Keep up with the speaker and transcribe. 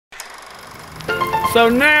So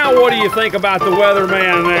now what do you think about the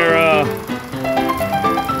weatherman there?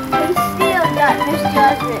 He still got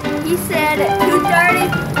misjudgment. He said at 2:30,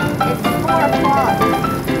 it's 4 o'clock.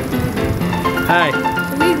 Hey.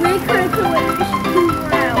 We could have went just 2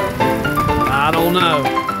 more hours. I don't know.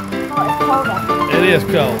 Oh, it's cold out there. It is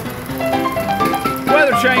cold.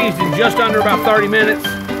 Weather changed in just under about 30 minutes.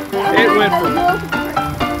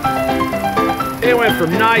 It went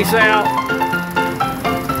from nice out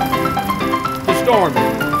to stormy.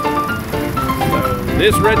 So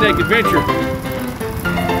this redneck adventure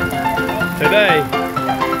today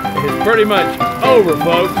is pretty much over,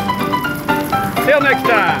 folks. Till next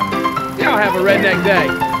time, y'all have a redneck day.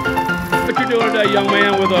 What you doing today, young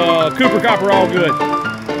man, with a Cooper Copper all good?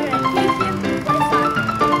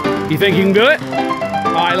 You think you can do it?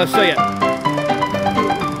 All right, let's see it.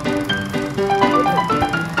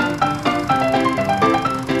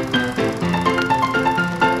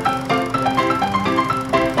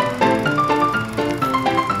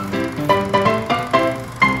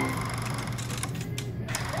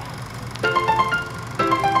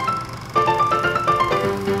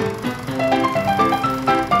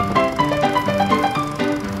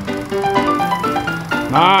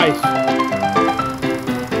 Nice.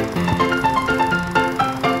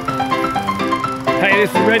 Hey, this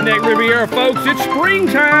is Redneck Riviera, folks. It's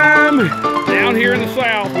springtime down here in the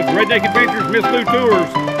South with Redneck Adventures, Miss Lou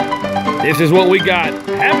Tours. This is what we got.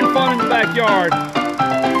 Having fun in the backyard.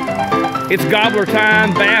 It's gobbler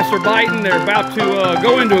time. Bass are biting. They're about to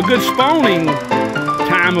go into a good spawning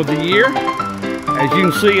time of the year. As you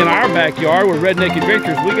can see in our backyard with Redneck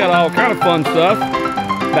Adventures, we got all kind of fun stuff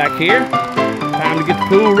back here. Time to get the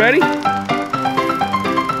pool ready.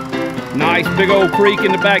 Nice big old creek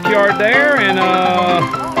in the backyard there, and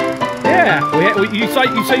yeah, you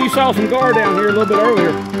say you saw some gar down here a little bit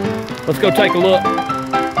earlier. Let's go take a look.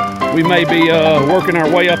 We may be working our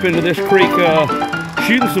way up into this creek,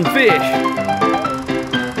 shooting some fish.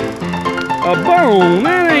 A bone?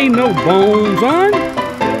 That ain't no bone, son.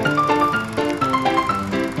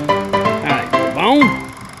 That ain't no bone.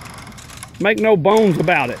 Make no bones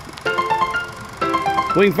about it.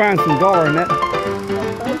 We can find some gar in that.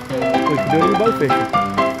 We can do a little boat fishing.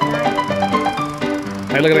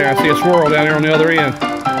 Hey, look at there. I see a swirl down there on the other end.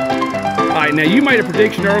 All right, now you made a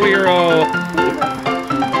prediction earlier.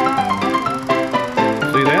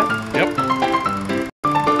 See that? Yep.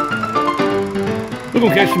 We're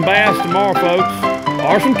going to catch some bass tomorrow, folks.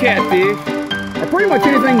 Or some catfish. Or pretty much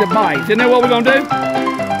anything that bites. Isn't that what we're going to do?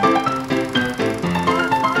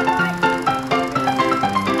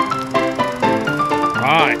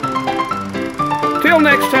 Alright. Till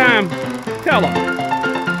next time, tell them,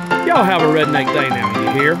 y'all have a redneck day now, you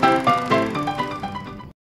hear?